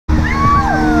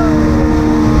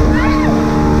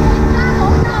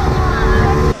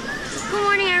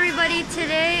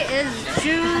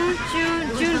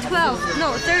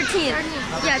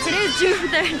June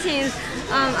 13th.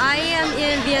 I am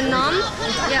in Vietnam.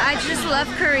 Yeah, I just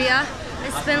left Korea. I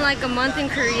spent like a month in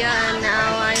Korea and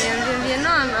now I am in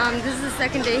Vietnam. This is the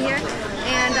second day here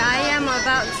and I am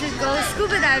about to go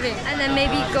scuba diving and then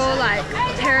maybe go like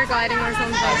paragliding or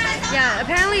something. Yeah,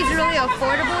 apparently it's really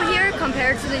affordable here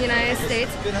compared to the United States.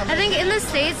 I think in the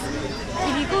States,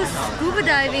 if you go scuba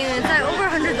diving, it's like over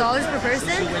 $100 per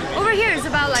person. Over here, it's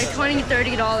about like $20,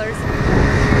 $30.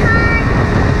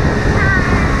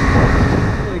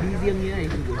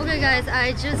 Okay guys,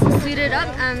 I just suited up.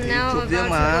 I'm now about to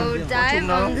go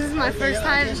dive. This is my first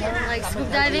time like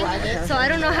scuba diving, so I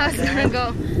don't know how it's gonna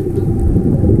go.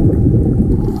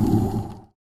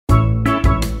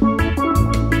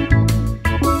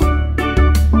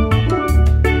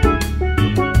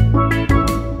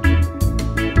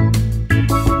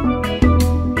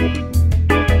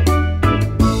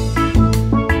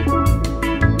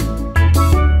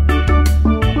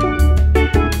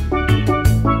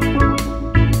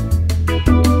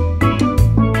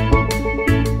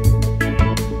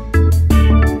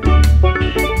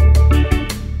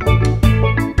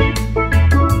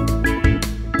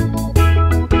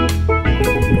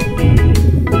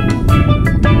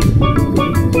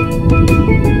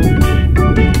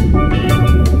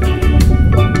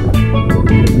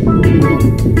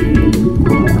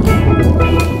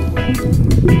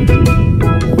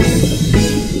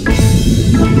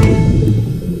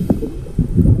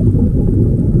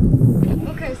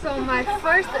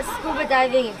 Scuba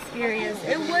diving experience.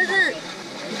 It wasn't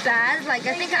bad. Like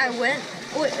I think I went.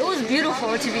 It was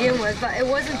beautiful to begin with, but it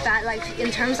wasn't bad. Like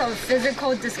in terms of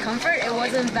physical discomfort, it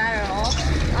wasn't bad at all.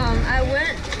 I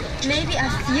went. Maybe I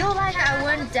feel like I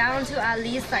went down to at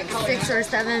least like 6 or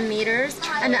 7 meters,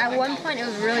 and at one point it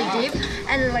was really deep,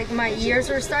 and like my ears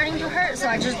were starting to hurt. So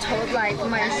I just told like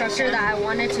my instructor that I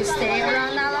wanted to stay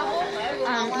around that level.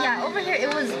 Yeah, over here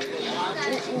it was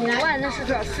 500 万, no, it was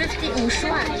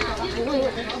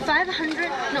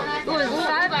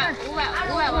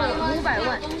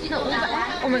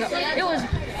oh my god, it was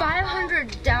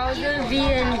 500,000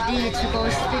 VND to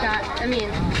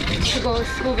go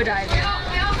scuba diving.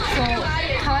 So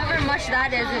however much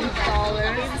that is in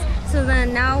dollars. So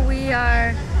then now we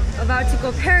are about to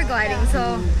go paragliding.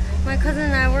 So my cousin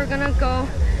and I were gonna go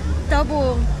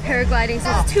double paragliding, so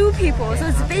it's 2 people. So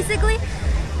it's basically,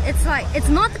 it's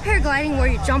not the paragliding where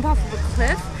you jump off of a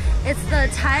cliff. It's the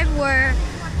type where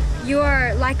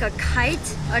you're like a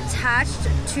kite attached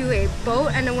to a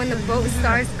boat, and then when the boat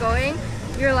starts going,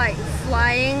 you're like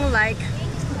flying like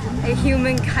a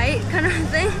human kite kind of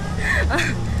thing.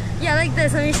 Yeah, like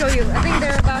this. Let me show you. I think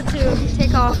they're about to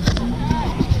take off.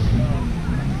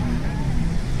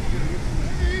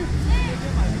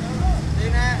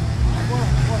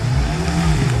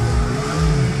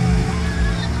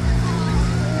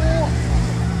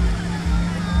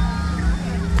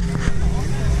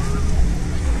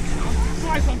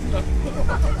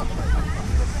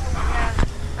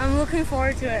 I'm looking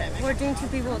forward to it. We're doing 2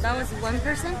 people. That was 1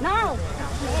 person? No!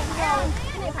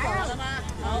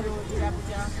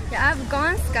 Yeah, I've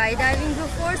gone skydiving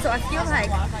before, so I feel like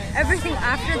everything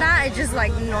after that is just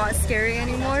like not scary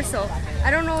anymore. So I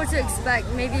don't know what to expect.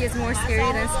 Maybe it's more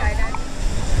scary than skydiving.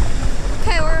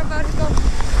 Okay, we're about to go.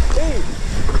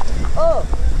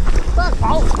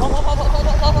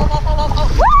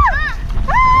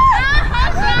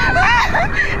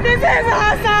 This is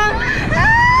awesome!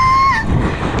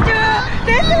 Dude,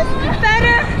 this is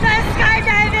better than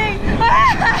skydiving!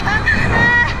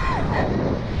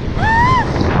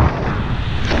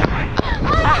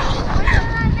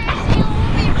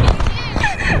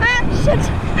 Shit!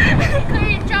 This is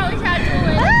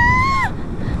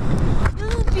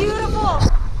beautiful!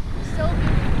 So beautiful.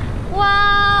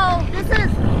 Wow! This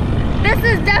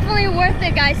is definitely worth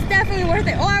it, guys. Definitely worth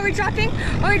it. Oh, are we dropping?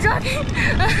 Are we dropping?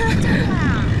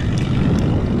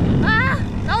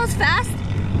 That was fast.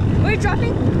 Are we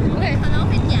dropping? Okay. 可能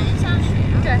会点一下水。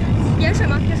对，点水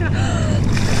吗？点水吗？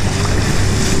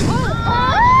哦哦！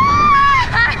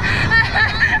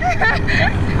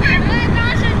因为当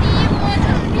时第1波就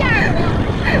是第2波。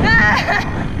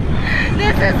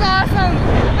This is awesome.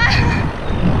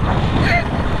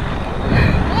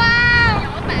 Wow. 摇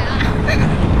摆了。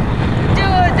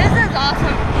Dude, this is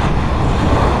awesome.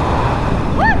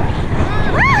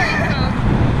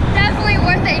 Definitely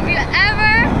worth it. If you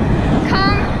ever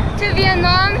come to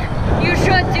Vietnam, you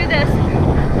should do this.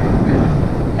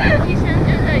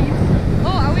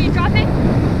 Oh, are we dropping?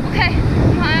 Okay,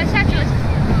 下去了。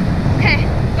Okay,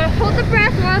 gotta hold the breath.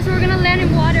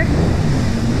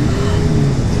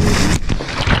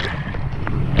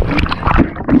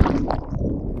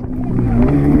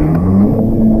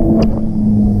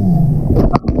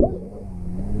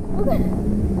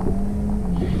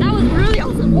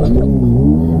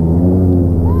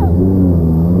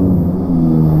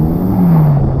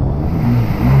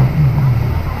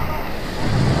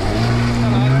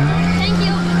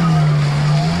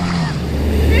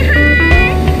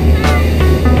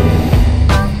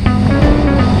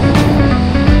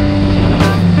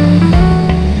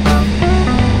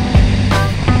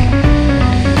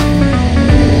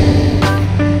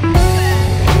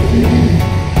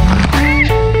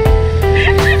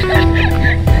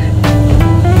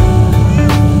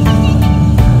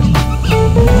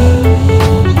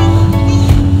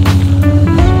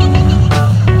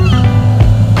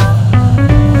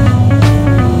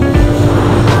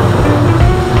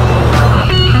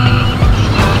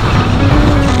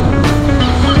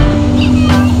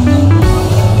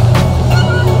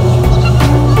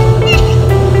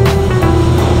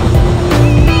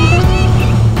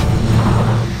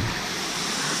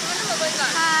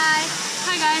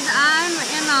 Hi guys, I'm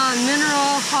in a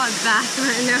mineral hot bath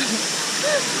right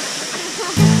now.